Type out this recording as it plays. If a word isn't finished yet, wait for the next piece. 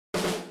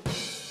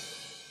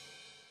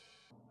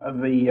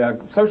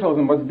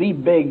socialism was the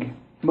big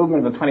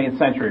movement of the 20th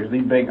century. It was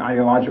the big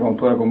ideological and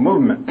political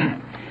movement.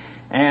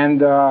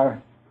 And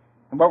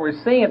what we're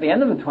seeing at the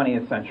end of the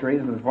 20th century,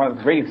 this is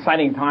a very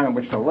exciting time in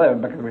which to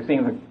live, because we're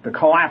seeing the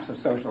collapse of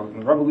socialism,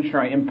 the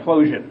revolutionary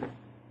implosion of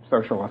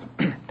socialism.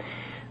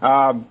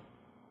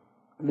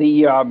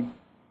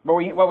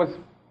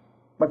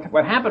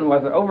 What happened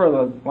was that over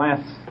the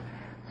last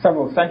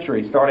several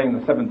centuries, starting in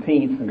the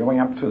 17th and going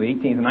up to the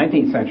 18th and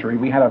 19th century,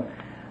 we had an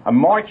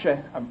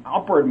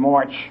upward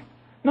march,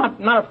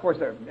 not of course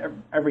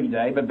every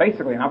day, but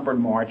basically an upward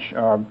march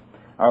of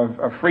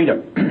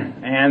freedom,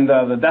 and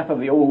the death of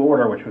the old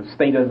order, which was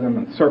statism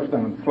and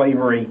serfdom and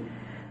slavery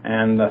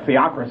and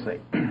theocracy.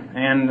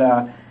 And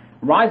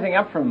rising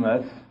up from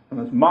this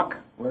muck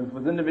was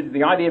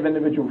the idea of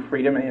individual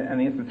freedom and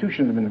the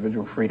institutions of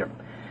individual freedom.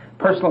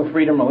 Personal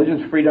freedom,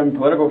 religious freedom,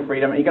 political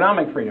freedom,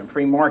 economic freedom,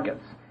 free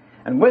markets.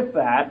 And with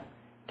that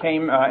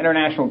came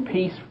international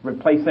peace,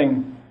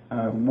 replacing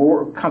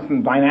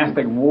constant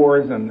dynastic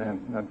wars and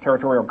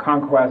territorial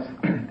conquests,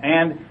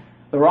 and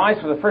the rise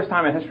for the first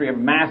time in history of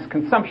mass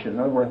consumption. In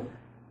other words,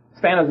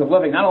 standards of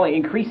living, not only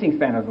increasing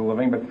standards of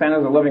living, but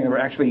standards of living that were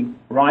actually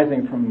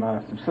rising from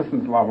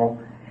subsistence level,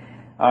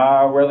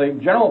 where the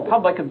general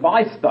public could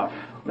buy stuff.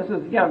 This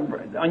is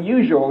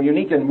unusual,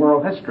 unique in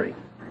world history.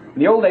 In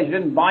the old days, you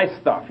didn't buy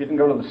stuff. You didn't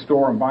go to the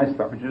store and buy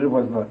stuff. What you did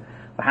was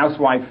the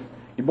housewife,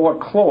 you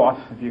bought cloth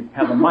if you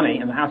had the money,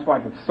 and the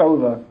housewife would sew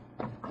the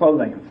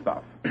clothing and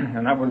stuff.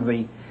 And that was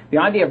the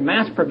idea of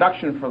mass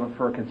production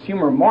for a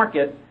consumer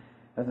market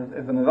is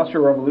an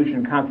industrial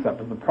revolution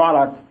concept, of the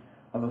product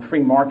of the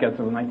free markets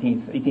of the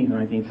 18th and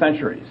 19th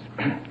centuries.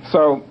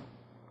 So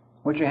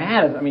what you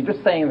had is,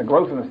 just saying the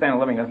growth of the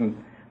standard of living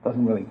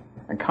doesn't really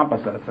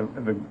encompass that. It's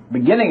the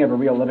beginning of a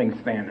real living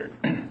standard.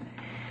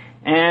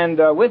 And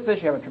with this,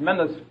 you have a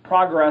tremendous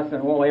progress in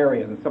all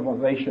areas, in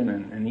civilization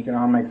and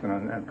economics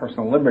and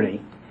personal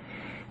liberty,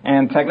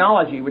 and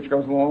technology, which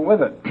goes along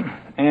with it.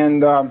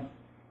 And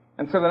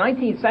so the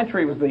 19th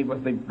century was the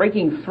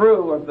breaking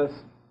through of this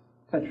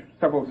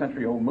several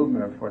century old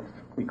movement of what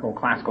we call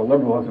classical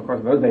liberalism. Of course,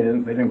 in those days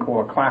they didn't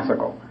call it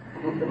classical.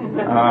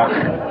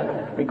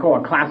 We call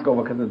it classical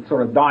because it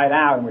sort of died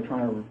out, and we're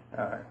trying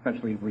to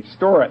essentially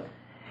restore it.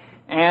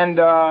 And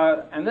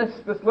this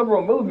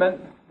liberal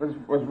movement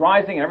was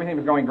rising, and everything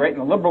was going great,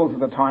 and the liberals at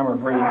the time were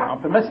very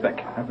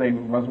optimistic, as they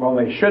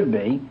should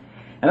be.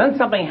 And then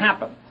something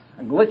happened.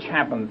 A glitch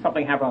happened.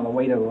 Something happened on the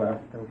way to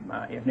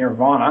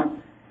Nirvana.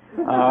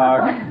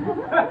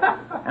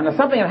 And the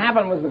something that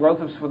happened was the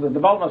the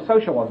development of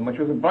socialism, which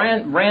was a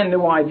brand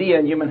new idea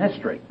in human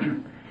history.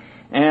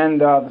 And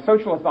the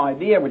socialist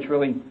idea, which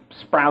really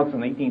sprouts in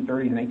the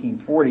 1830s and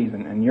 1840s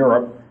in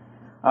Europe,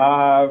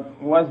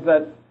 was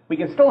that we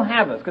can still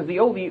have this, because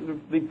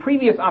the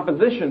previous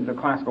opposition to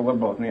classical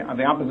liberalism,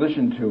 the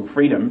opposition to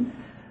freedom,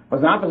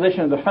 was an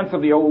opposition in defense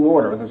of the old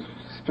order. It was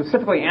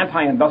specifically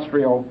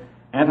anti-industrial,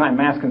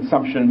 anti-mass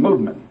consumption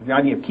movement. The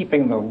idea of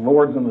keeping the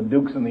lords and the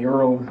dukes and the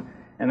earls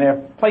in their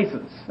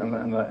places in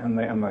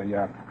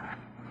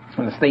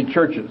the state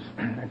churches,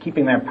 and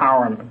keeping their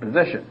power and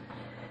position.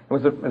 It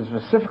was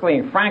specifically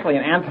and frankly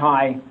an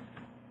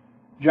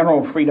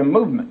anti-general freedom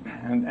movement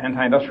and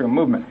anti-industrial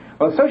movement.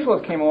 Well, the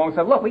socialists came along and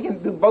said, look, we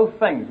can do both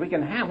things. We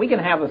can have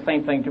the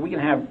same thing too. We can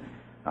have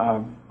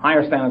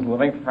higher standards of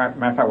living. Matter of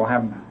fact, we'll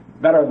have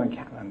better than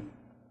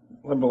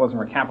liberalism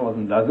or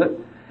capitalism does it.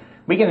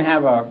 We can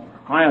have a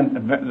high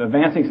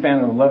advancing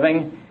standard of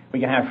living. We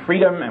can have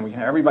freedom, and we can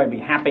have everybody be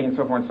happy, and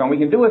so forth and so on. We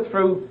can do it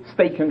through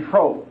state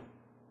control.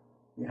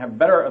 We have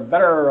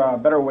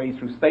better ways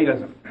through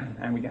statism,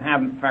 and we can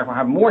have, in fact, we'll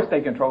have more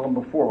state control than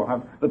before. We'll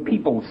have the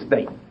people's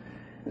state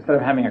instead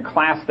of having a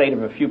class state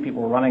of a few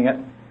people running it,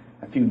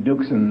 a few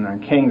dukes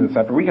and kings,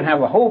 etc. We can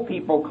have the whole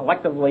people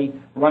collectively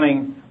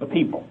running the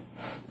people.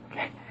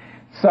 Okay.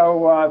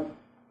 So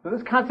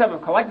this concept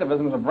of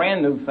collectivism was a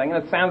brand new thing,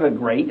 and it sounded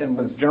great, and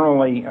was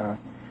generally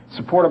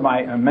supported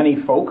by many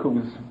folk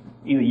who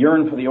either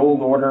yearn for the old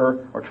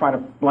order or try to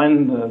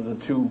blend the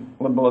two,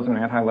 liberalism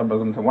and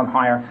anti-liberalism, to one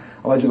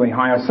allegedly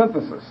higher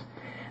synthesis.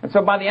 And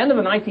so by the end of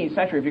the 19th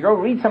century, if you go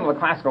read some of the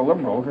classical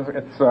liberals,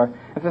 it's a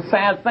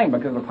sad thing,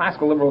 because the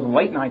classical liberals in the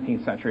late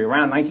 19th century,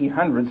 around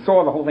 1900,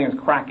 saw the whole thing as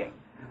cracking.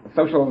 The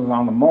socialism was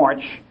on the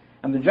march,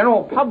 and the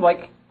general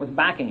public was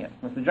backing it.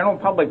 The general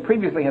public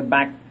previously had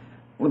backed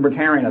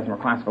libertarianism or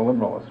classical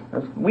liberalism.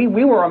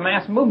 We were a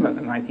mass movement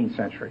in the 19th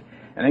century.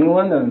 In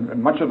England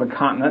and much of the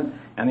continent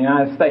and the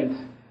United States,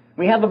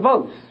 we had the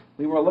votes.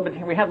 We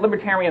had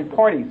libertarian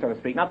parties, so to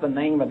speak, not the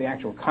name, but the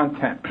actual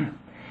content.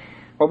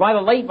 Well, by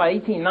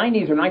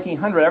 1890s or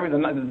 1900,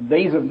 the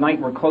days of night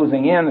were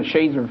closing in, the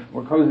shades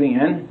were closing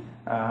in,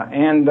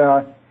 and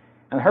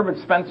Herbert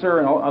Spencer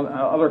and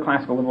other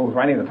classical liberals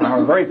writing at the time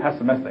were very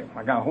pessimistic.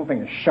 Like, the whole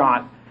thing is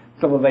shot,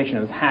 civilization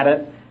has had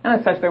it, and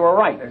as such, they were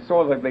right. They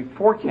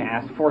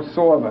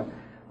foresaw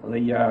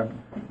the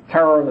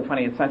terror of the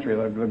 20th century,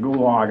 the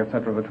Gulag,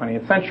 etc., of the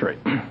 20th century.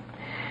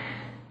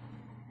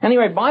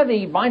 Anyway, by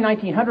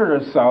 1900 or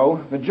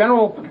so, the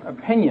general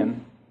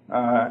opinion,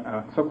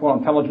 so-called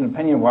intelligent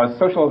opinion, was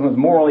socialism is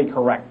morally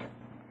correct.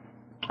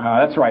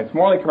 That's right. It's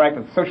morally correct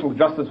that social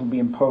justice will be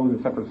imposed,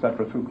 et cetera,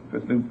 through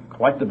this new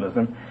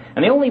collectivism.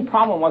 And the only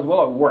problem was,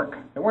 will it work?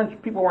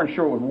 People weren't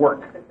sure it would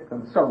work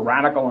because it's sort of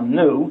radical and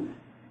new.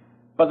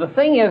 But the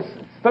thing is,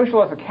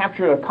 socialists have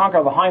captured and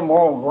conquered the high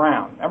moral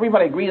ground.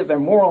 Everybody agreed that they're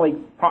morally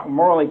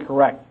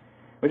correct,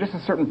 but just a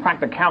certain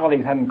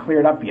practicalities hadn't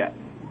cleared up yet.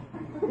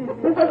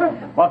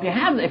 Well,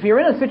 if you're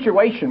in a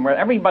situation where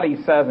everybody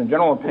says, in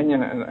general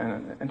opinion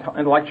and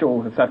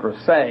intellectuals, et cetera,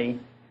 say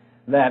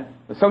that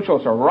the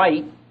socialists are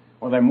right,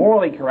 or they're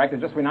morally correct,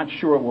 it's just we're not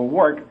sure it will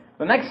work,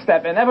 the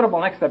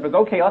inevitable next step is,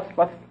 okay, let's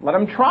let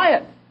them try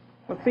it.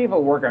 Let's see if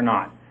it'll work or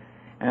not.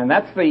 And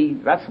that's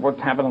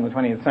what's happened in the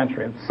 20th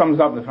century. It sums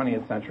up the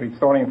 20th century,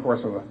 starting, of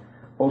course, with the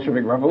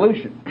Bolshevik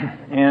Revolution.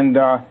 And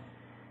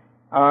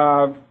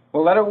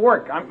we'll let it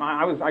work.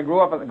 I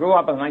grew up in the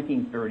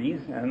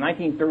 1930s. And in the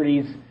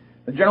 1930s,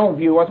 the general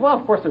view was, well,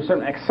 of course, there's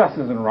certain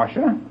excesses in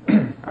Russia.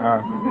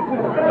 A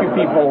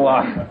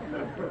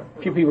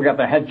few people got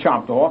their head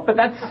chopped off, but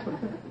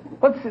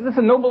this is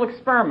a noble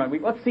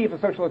experiment. Let's see if the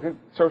social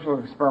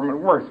experiment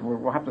works.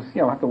 We'll have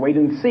to wait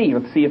and see.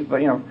 Let's see if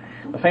the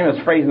famous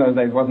phrase in those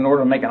days was, in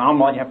order to make an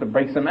omelet, you have to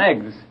break some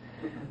eggs.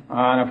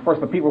 And of course,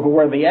 the people who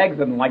were the eggs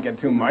didn't like it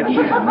too much.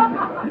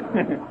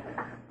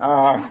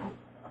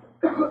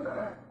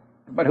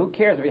 But who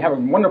cares if you have a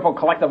wonderful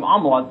collective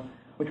omelet,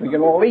 which we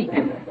can all eat?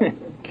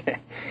 Okay.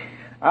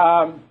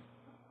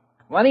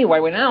 Well, anyway,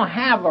 we now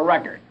have the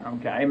record.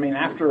 Okay. I mean,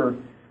 after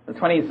the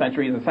 20th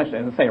century is essentially,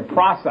 as I say, a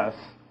process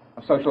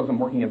of socialism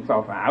working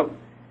itself out.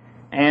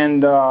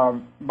 And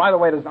by the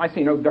way, I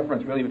see no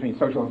difference really between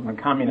socialism and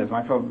communism.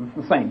 I feel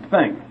it's the same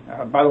thing.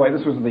 By the way,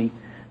 this was the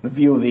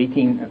view of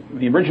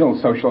the original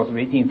socialists of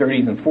the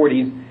 1830s and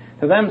 40s.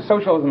 To them,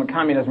 socialism and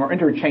communism are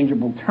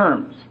interchangeable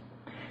terms.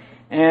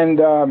 And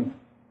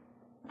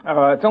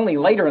it's only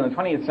later in the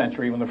 20th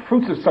century when the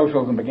fruits of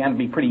socialism began to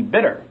be pretty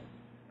bitter.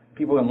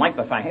 People didn't like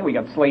the fact, hey, we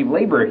got slave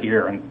labor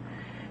here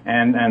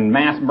and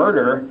mass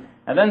murder.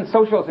 And then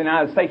socialists in the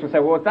United States would say,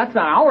 well, that's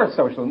not our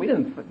socialism. We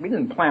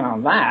didn't plan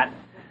on that.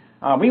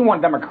 We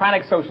want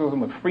democratic socialism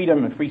with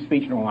freedom and free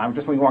speech and all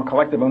that. We want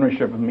collective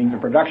ownership of the means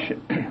of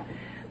production.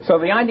 So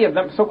the idea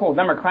of so-called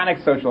democratic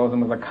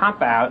socialism was a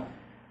cop-out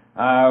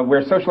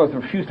where socialists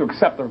refused to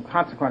accept the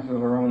consequences of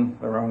their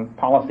own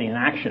policy and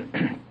action.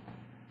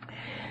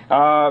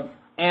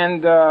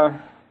 And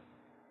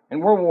in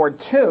World War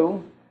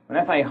II, when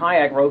F.A.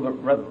 Hayek wrote The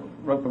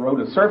Road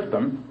to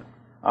Serfdom,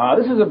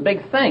 this was a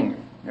big thing.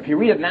 If you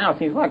read it now, it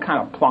seems kind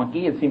of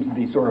plunky. It seems to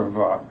be sort of,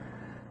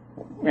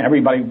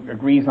 everybody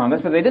agrees on this,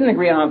 but they didn't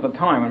agree on it at the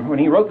time. When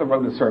he wrote The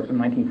Road to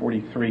Serfdom in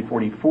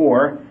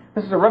 1943-44,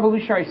 this is a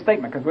revolutionary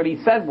statement, because what he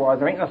said was,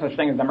 there ain't no such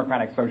thing as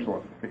democratic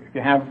socialism. If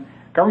you have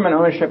government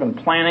ownership and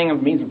planning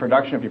of means of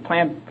production, if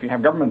you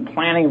have government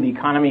planning of the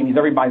economy, it means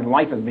everybody's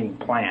life is being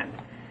planned.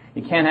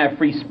 You can't have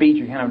free speech,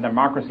 you can't have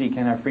democracy, you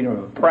can't have freedom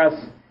of the press,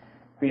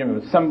 freedom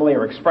of assembly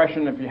or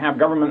expression if you have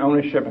government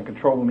ownership and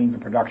control of the means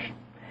of production.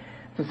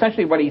 It's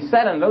essentially what he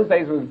said, and in those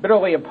days was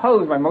bitterly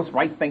opposed by most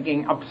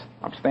right-thinking,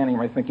 upstanding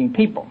right-thinking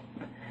people.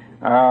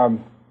 It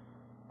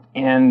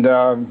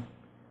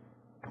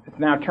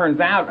now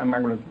turns out, and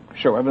I'm going to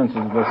show evidence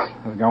of this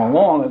as going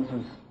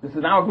along, this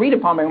is now agreed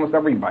upon by almost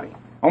everybody.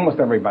 Almost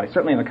everybody,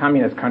 certainly in the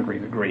communist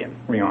countries, agree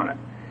on it.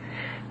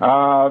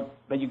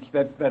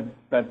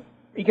 That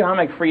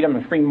economic freedom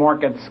and free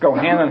markets go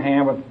hand in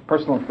hand with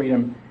personal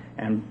freedom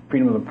and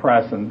freedom of the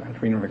press and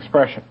freedom of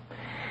expression.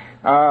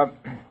 What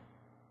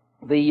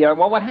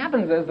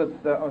happens is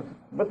that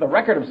with the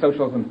record of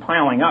socialism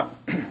piling up,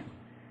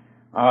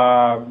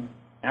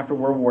 after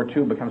World War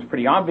II becomes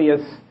pretty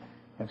obvious,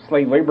 you have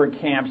slave labor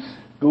camps,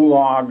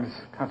 gulags,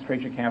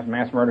 concentration camps,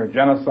 mass murder,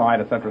 genocide,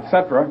 etc.,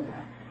 etc.,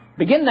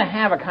 begin to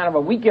have a kind of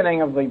a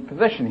weakening of the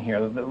position here.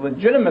 The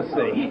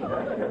legitimacy,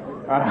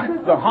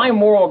 the high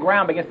moral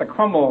ground begins to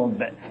crumble a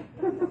bit.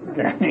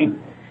 Okay?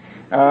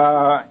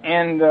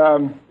 And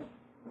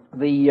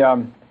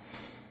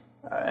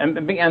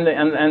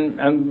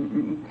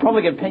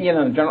public opinion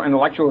and general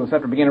intellectuals,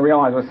 etc., begin to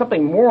realize there's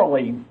something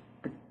morally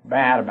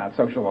bad about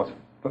socialism.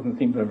 Doesn't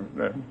seem to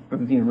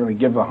really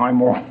give the high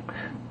moral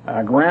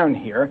ground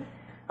here.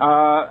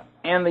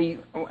 And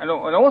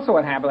also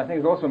what happened, I think,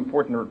 is also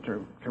important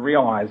to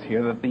realize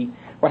here that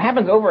what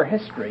happens over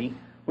history,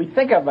 we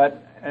think of it,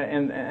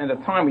 and at the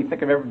time we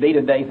think of every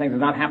day-to-day things as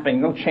not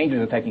happening, no changes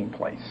are taking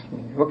place.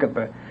 You look at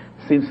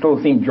still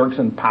the same jerks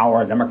in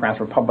power, Democrats,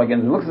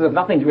 Republicans. It looks as if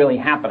nothing's really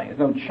happening. There's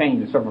no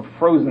change. It's sort of a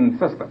frozen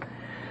system.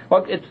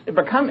 Well,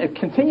 it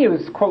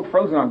continues, quote,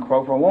 frozen,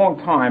 unquote, for a long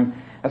time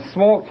as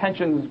small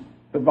tensions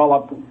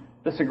develop,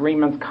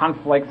 disagreements,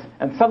 conflicts,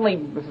 and suddenly,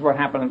 this is what's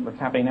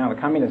happening now in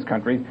the communist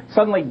countries,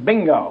 suddenly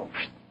bingo,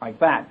 like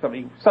that,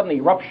 suddenly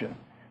eruption.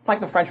 It's like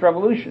the French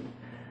Revolution.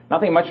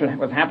 Nothing much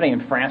was happening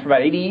in France for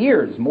about 80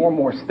 years. More and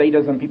more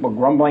statism, people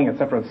grumbling,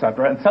 etc.,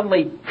 etc., and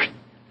suddenly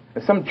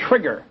there's some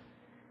trigger,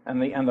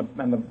 and there's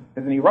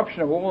an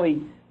eruption of all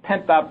the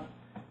pent-up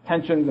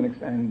tensions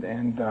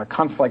and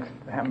conflicts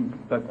that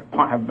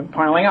have been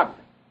piling up.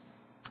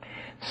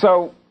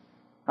 So,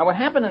 now what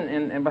happened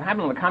in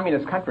the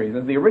communist countries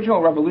is the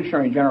original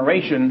revolutionary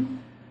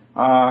generation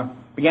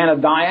began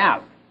to die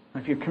out.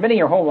 If you're committing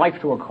your whole life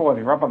to a cause,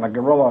 if you're up on the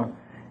guerrilla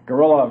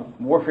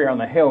warfare on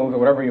the hills or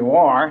whatever you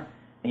are,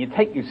 and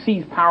you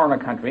seize power in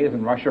a country, as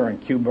in Russia or in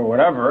Cuba or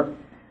whatever,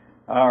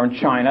 or in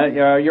China,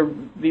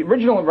 the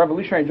original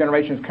revolutionary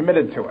generation is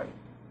committed to it.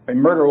 They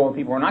murder all the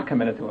people who are not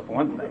committed to it, for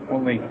one thing.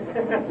 Only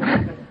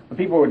the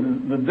people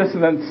with the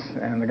dissidents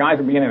and the guys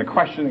who are beginning to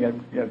question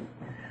get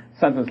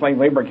sent to slave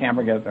labor camp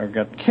or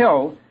get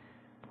killed.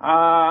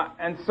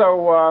 And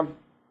so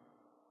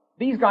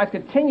these guys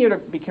continue to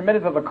be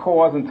committed to the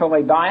cause until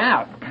they die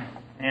out.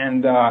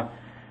 And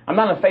I'm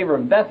not in favor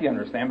of death, you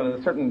understand, but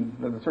there's a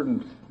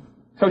certain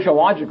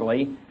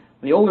sociologically,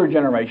 the older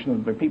generation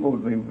of the people,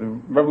 the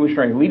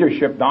revolutionary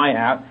leadership die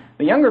out.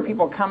 The younger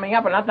people coming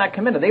up are not that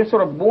committed. They're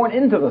sort of born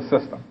into the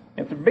system.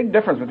 It's a big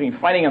difference between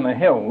fighting on the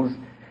hills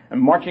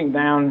and marching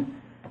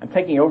down and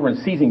taking over and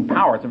seizing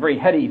power. It's a very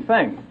heady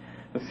thing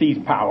to seize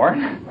power.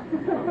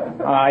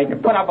 You can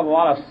put up with a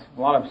lot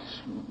of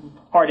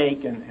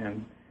heartache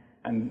and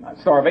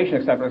starvation,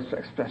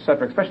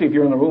 etc., especially if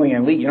you're in the ruling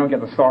elite. You don't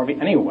get to starve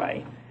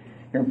anyway.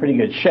 You're in pretty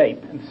good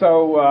shape. And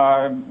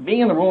so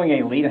being in the ruling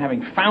elite and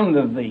having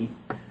founded the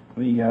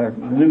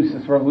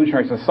new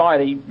revolutionary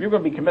society, you're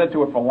going to be committed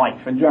to it for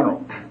life in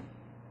general.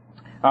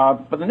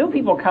 But the new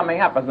people coming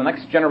up, as the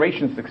next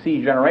generation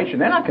succeeds generation,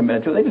 they're not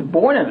committed to it. They're just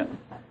born in it.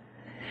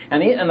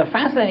 And the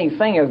fascinating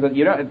thing is that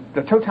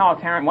the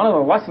totalitarian, one of the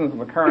lessons of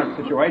the current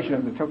situation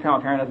is that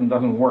totalitarianism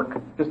doesn't work.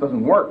 It just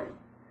doesn't work.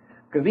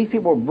 Because these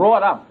people were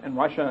brought up in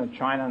Russia and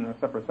China and et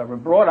cetera,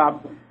 brought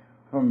up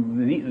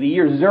from the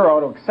year zero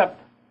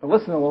to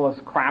listen to all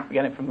this crap,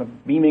 getting it from the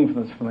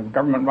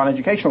government-run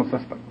educational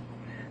system,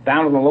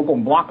 down to the local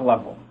block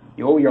level.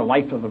 You owe your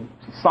life to the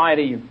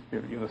society,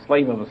 you're the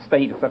slave of the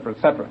state, et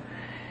cetera,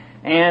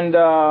 and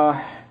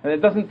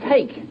it doesn't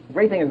take. The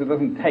great thing is it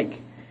doesn't take.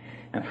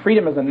 And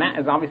freedom is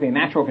obviously a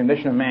natural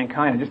condition of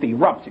mankind. It just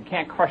erupts. You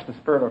can't crush the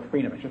spirit of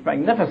freedom. It's just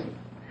magnificent.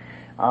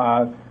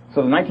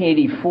 So the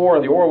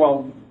 1984, the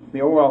Orwell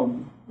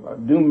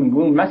Doom and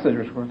Gloom message,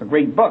 which was a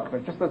great book,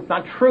 but it's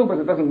not true because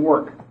it doesn't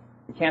work.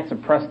 You can't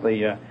suppress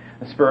the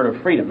spirit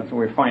of freedom. That's what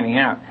we're finding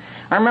out.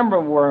 I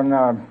remember when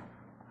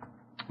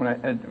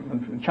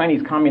the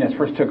Chinese communists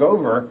first took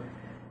over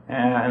in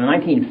the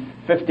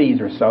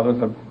 1950s or so, there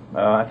was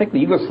I think the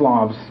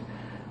Yugoslavs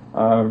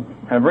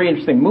had a very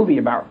interesting movie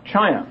about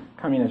China,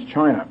 communist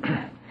China.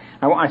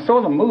 I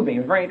saw the movie. It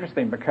was very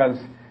interesting because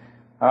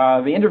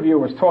the interviewer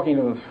was talking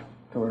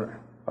to an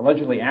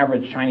allegedly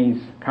average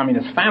Chinese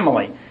communist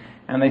family,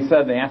 and they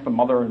asked the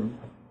mother and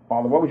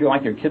father, what would you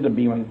like your kid to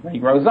be when he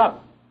grows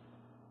up?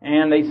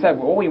 And they said,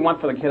 well, all we want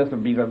for the kid is to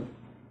be an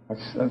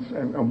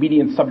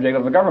obedient subject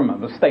of the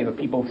government, the state, the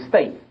people's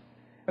state.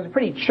 It was a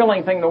pretty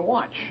chilling thing to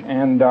watch.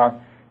 And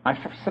I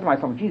said to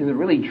myself, geez, is it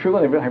really true?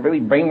 They have really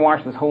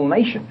brainwashed this whole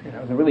nation.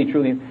 Is it really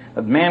true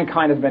that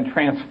mankind has been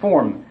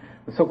transformed?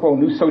 The so-called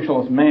new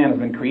socialist man has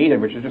been created,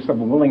 which is just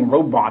some willing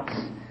robots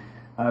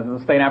to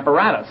the state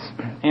apparatus.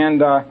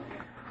 And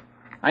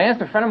I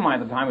asked a friend of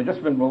mine at the time who had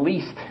just been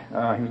released.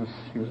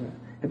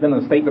 He'd been in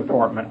the State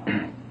Department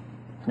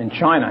in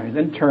China. He was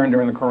interned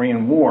during the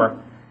Korean War.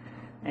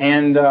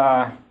 And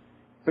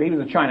so he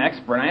was a China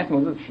expert. And I asked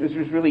him, is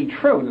this really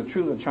true? Is it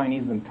true that the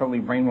Chinese have been totally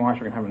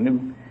brainwashed? We're going to have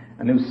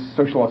a new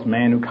socialist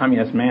man, new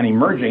communist man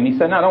emerging? And he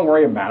said, no, don't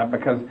worry about it,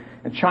 because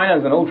in China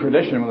is an old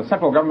tradition. When a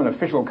central government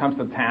official comes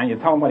to town, you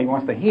tell him what he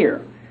wants to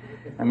hear.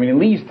 And when he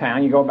leaves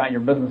town, you go about your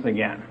business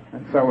again.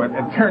 And so it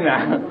turned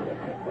out.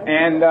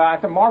 And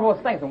it's a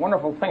marvelous thing. It's a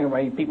wonderful thing, the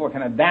way people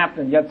can adapt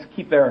and yet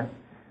keep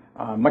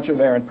much of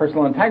their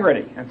personal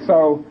integrity. And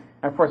so,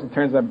 of course, it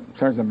turns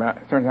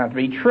out to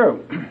be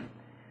true.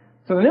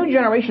 So the new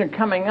generation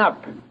coming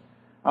up,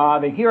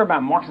 they hear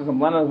about Marxism,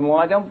 Leninism.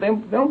 Well, they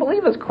don't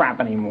believe this crap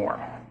anymore.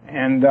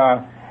 And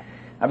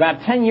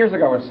about 10 years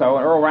ago or so,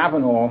 Earl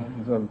Ravenel,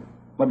 who's a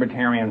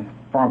libertarian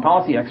foreign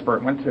policy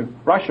expert, went to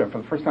Russia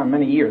for the first time in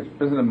many years,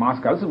 visited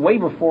Moscow. This is way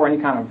before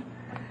any kind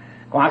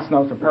of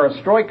glasnost or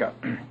perestroika.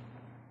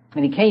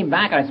 And he came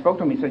back, and I spoke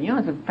to him. He said,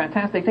 it's a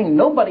fantastic thing.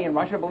 Nobody in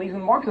Russia believes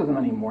in Marxism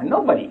anymore.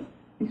 Nobody.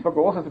 He spoke to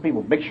all sorts of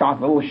people, big shots,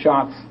 little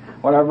shots,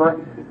 whatever.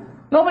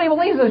 Nobody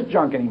believes this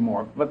junk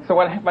anymore. But so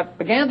what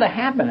began to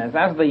happen is,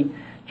 as the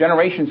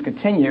generations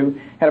continue,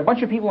 had a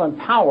bunch of people in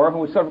power who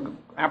were sort of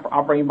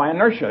operating by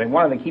inertia. They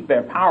wanted to keep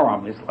their power,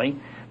 obviously.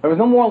 But there was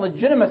no more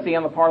legitimacy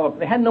on the part of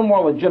they had no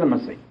more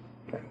legitimacy.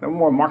 Okay? No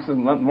more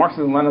Marxism,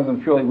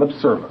 Leninism, purely lip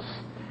service.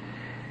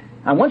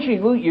 And once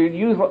you lose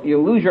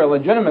your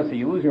legitimacy,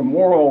 you lose your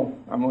moral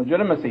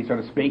legitimacy, so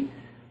to speak,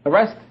 the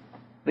rest,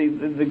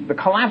 the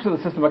collapse of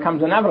the system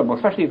becomes inevitable,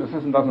 especially if the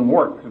system doesn't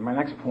work, is my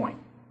next point.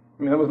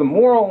 I mean, there was the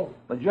moral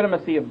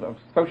legitimacy of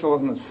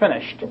socialism is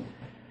finished,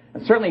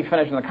 and certainly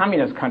finished in the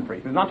communist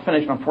countries. It's not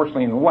finished,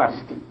 unfortunately, in the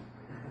West.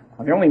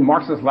 The only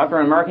Marxists left are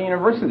in American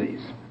universities,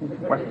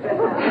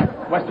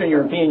 Western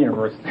European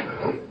universities.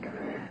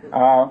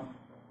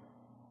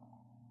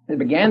 It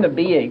began to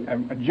be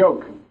a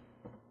joke.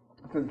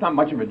 It's not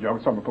much of a joke,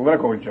 it's sort of a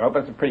political joke,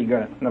 but it's pretty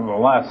good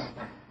nevertheless.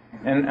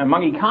 And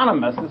among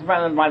economists, this is by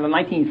the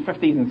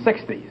 1950s and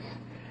 60s.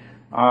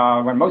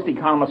 when most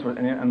economists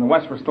in the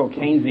West were still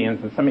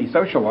Keynesians and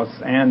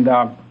semi-socialists, and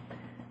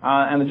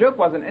the joke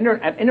was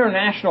at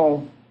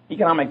international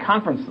economic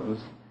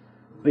conferences,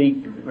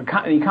 the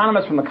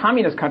economists from the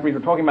communist countries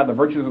were talking about the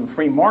virtues of the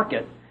free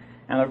market,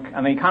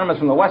 and the economists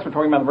from the West were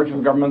talking about the virtues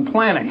of government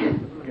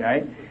planning.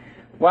 Okay,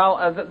 well,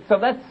 so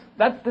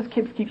this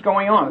keeps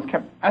going on. It's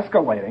kept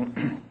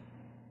escalating,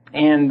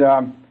 and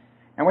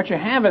what you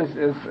have is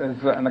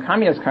in the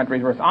communist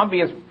countries where it's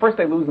obvious. First,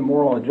 they lose the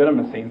moral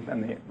legitimacy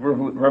and the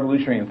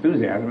revolutionary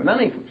enthusiasm, and then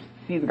they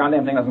see the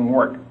goddamn thing doesn't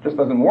work. It just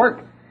doesn't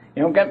work.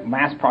 You don't get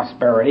mass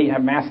prosperity. You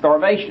have mass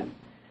starvation.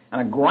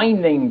 And a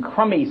grinding,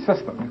 crummy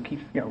system. It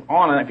keeps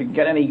on, and if you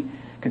get any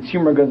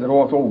consumer goods at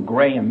all, it's all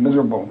gray and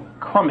miserable,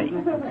 crummy.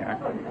 Okay?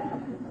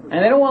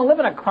 And they don't want to live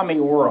in a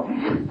crummy world.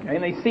 Okay?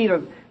 And they see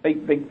that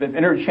the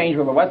interchange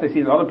with the West. They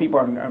see that other people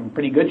are in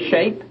pretty good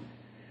shape,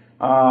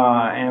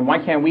 and why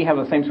can't we have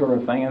the same sort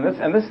of thing? And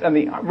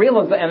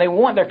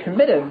they're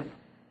committed.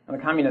 In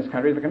the communist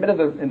countries, they're committed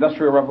to the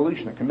Industrial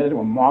Revolution. They're committed to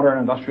a modern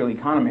industrial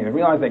economy. They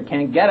realize they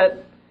can't get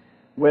it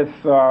with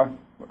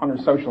under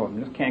socialism.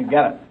 Just can't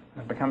get it.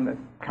 It's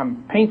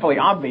become painfully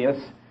obvious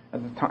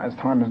as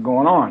time is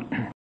going on.